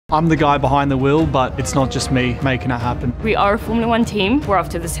I'm the guy behind the wheel, but it's not just me making it happen. We are a Formula 1 team. We're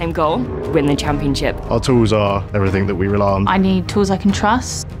after the same goal, win the championship. Our tools are everything that we rely on. I need tools I can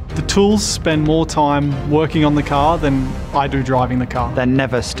trust. The tools spend more time working on the car than I do driving the car. They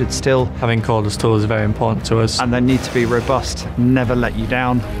never stood still. Having cordless tools is very important to us. And they need to be robust, never let you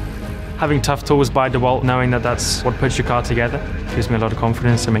down. Having tough tools by DEWALT, knowing that that's what puts your car together, gives me a lot of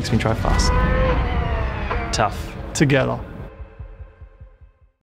confidence and makes me drive fast. Tough. Together.